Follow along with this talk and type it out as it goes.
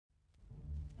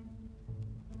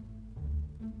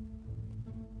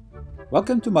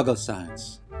Welcome to Mugle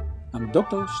Science. I'm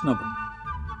Dr. Shnobel.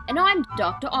 And I'm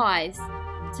Dr. Eyes.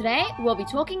 Today we'll be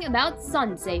talking about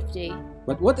sun safety.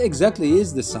 But what exactly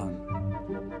is the sun?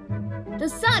 The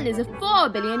sun is a 4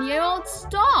 billion-year-old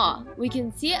star. We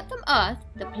can see it from Earth,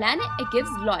 the planet it gives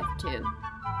life to.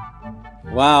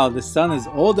 Wow, the sun is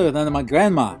older than my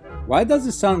grandma. Why does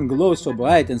the sun glow so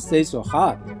bright and stay so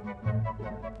hot?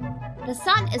 The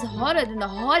sun is hotter than the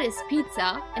hottest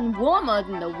pizza and warmer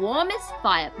than the warmest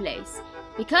fireplace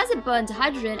because it burns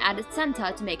hydrogen at its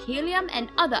center to make helium and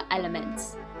other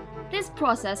elements. This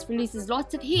process releases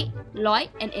lots of heat,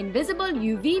 light, and invisible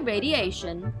UV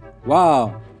radiation.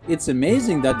 Wow, it's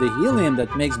amazing that the helium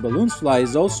that makes balloons fly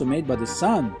is also made by the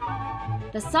sun.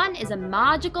 The sun is a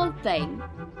magical thing.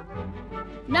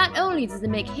 Not only does it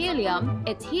make helium,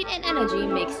 its heat and energy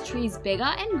makes trees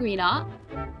bigger and greener.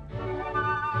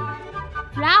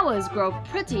 Flowers grow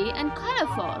pretty and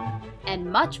colorful, and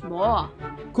much more.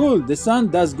 Cool, the sun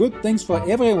does good things for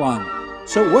everyone.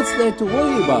 So what's there to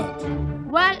worry about?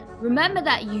 Well, remember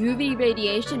that UV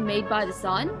radiation made by the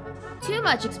sun? Too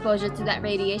much exposure to that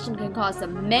radiation can cause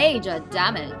some major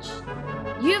damage.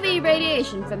 UV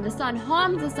radiation from the sun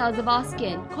harms the cells of our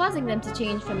skin, causing them to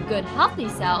change from good healthy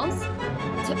cells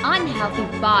to unhealthy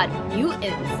bad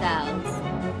mutant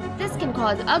cells. This can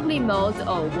cause ugly moles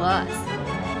or worse.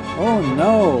 Oh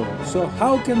no! So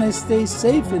how can I stay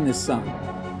safe in the sun?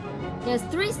 There's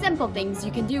 3 simple things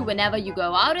you can do whenever you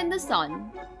go out in the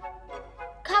sun.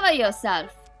 Cover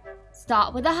yourself.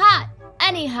 Start with a hat,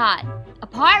 any hat, a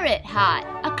pirate hat,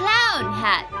 a clown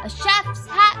hat, a chef's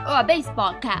hat, or a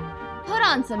baseball cap. Put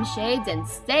on some shades and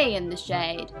stay in the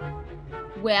shade.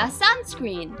 Wear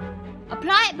sunscreen.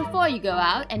 Apply it before you go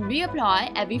out and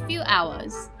reapply every few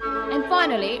hours. And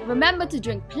finally, remember to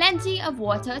drink plenty of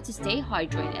water to stay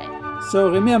hydrated. So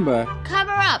remember,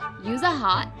 cover up, use a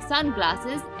hat,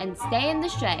 sunglasses, and stay in the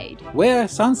shade. Wear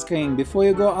sunscreen before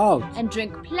you go out. And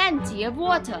drink plenty of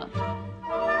water.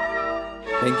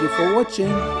 Thank you for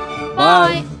watching.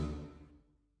 Bye.